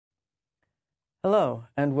Hello,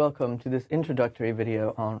 and welcome to this introductory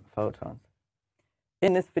video on photons.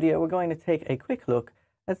 In this video, we're going to take a quick look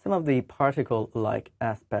at some of the particle-like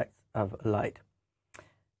aspects of light.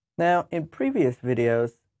 Now, in previous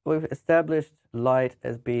videos, we've established light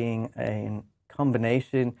as being a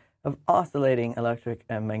combination of oscillating electric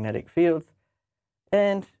and magnetic fields,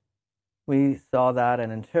 and we saw that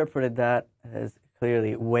and interpreted that as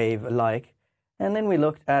clearly wave-like, and then we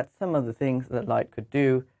looked at some of the things that light could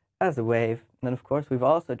do as a wave, and then of course we've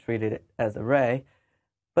also treated it as a ray.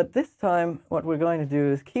 But this time what we're going to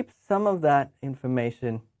do is keep some of that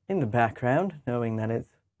information in the background, knowing that it's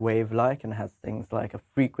wave-like and has things like a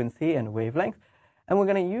frequency and a wavelength, and we're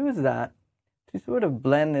going to use that to sort of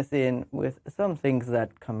blend this in with some things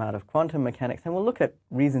that come out of quantum mechanics, and we'll look at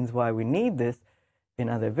reasons why we need this in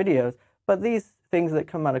other videos. But these things that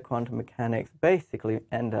come out of quantum mechanics basically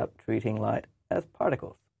end up treating light as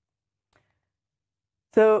particles.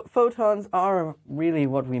 So photons are really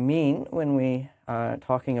what we mean when we are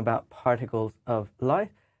talking about particles of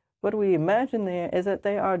light. What we imagine there is that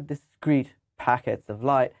they are discrete packets of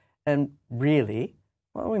light, and really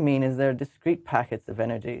what we mean is they're discrete packets of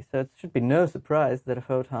energy. So it should be no surprise that a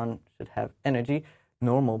photon should have energy.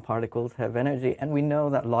 Normal particles have energy, and we know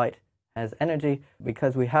that light has energy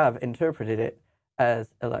because we have interpreted it as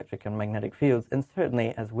electric and magnetic fields, and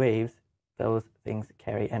certainly as waves, those things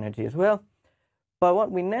carry energy as well. But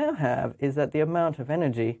what we now have is that the amount of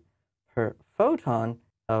energy per photon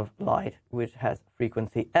of light, which has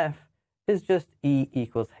frequency f, is just E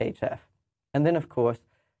equals hf. And then, of course,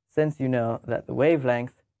 since you know that the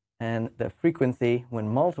wavelength and the frequency, when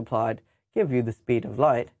multiplied, give you the speed of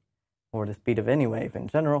light, or the speed of any wave in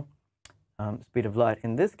general, speed of light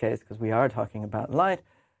in this case, because we are talking about light,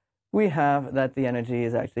 we have that the energy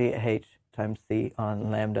is actually h times c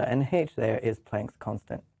on lambda, and h there is Planck's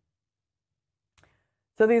constant.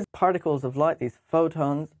 So these particles of light, these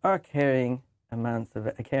photons, are carrying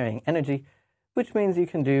energy, which means you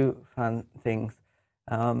can do fun things.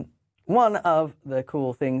 One of the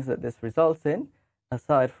cool things that this results in,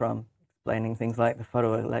 aside from explaining things like the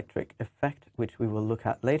photoelectric effect, which we will look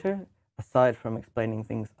at later, aside from explaining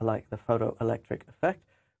things like the photoelectric effect,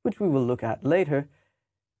 which we will look at later,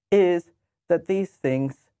 is that these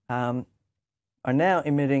things are now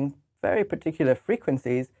emitting very particular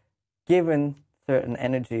frequencies given certain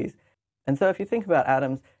energies. And so if you think about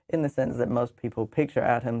atoms in the sense that most people picture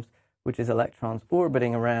atoms, which is electrons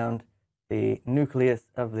orbiting around the nucleus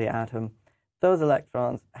of the atom, those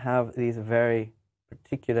electrons have these very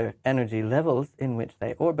particular energy levels in which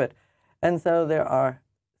they orbit. And so there are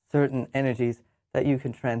certain energies that you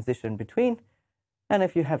can transition between. And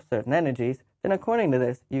if you have certain energies, then according to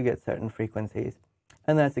this, you get certain frequencies.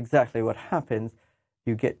 And that's exactly what happens.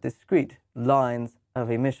 You get discrete lines of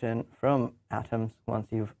emission from atoms once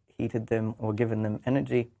you've heated them or given them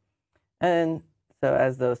energy. And so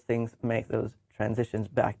as those things make those transitions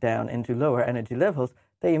back down into lower energy levels,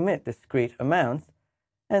 they emit discrete amounts.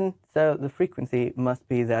 And so the frequency must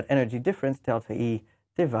be that energy difference, delta E,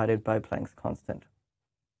 divided by Planck's constant.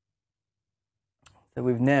 So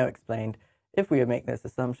we've now explained, if we make this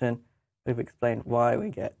assumption, we've explained why we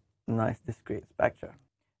get nice discrete spectra.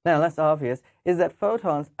 Now, less obvious is that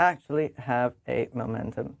photons actually have a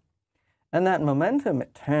momentum. And that momentum,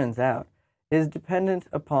 it turns out, is dependent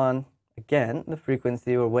upon, again, the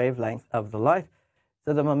frequency or wavelength of the light.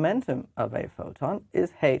 So the momentum of a photon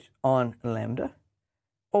is h on lambda,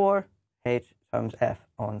 or h times f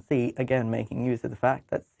on c, again making use of the fact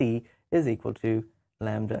that c is equal to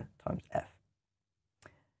lambda times f.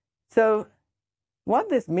 So what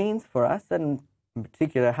this means for us, and in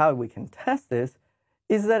particular how we can test this,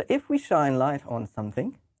 is that if we shine light on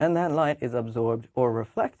something and that light is absorbed or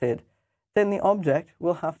reflected, then the object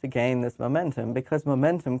will have to gain this momentum because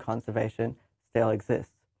momentum conservation still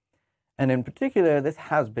exists. And in particular, this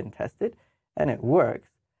has been tested and it works.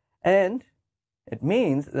 And it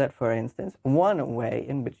means that, for instance, one way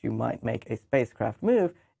in which you might make a spacecraft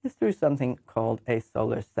move is through something called a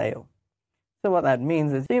solar sail. So what that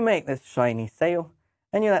means is you make this shiny sail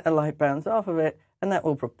and you let the light bounce off of it, and that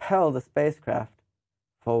will propel the spacecraft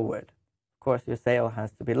forward. Of course, your sail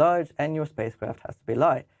has to be large and your spacecraft has to be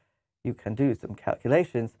light. You can do some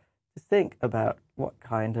calculations to think about what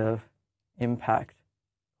kind of impact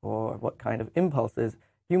or what kind of impulses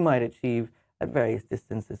you might achieve at various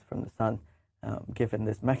distances from the sun. Given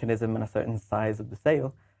this mechanism and a certain size of the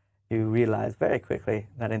sail, you realize very quickly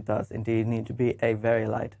that it does indeed need to be a very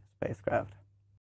light spacecraft.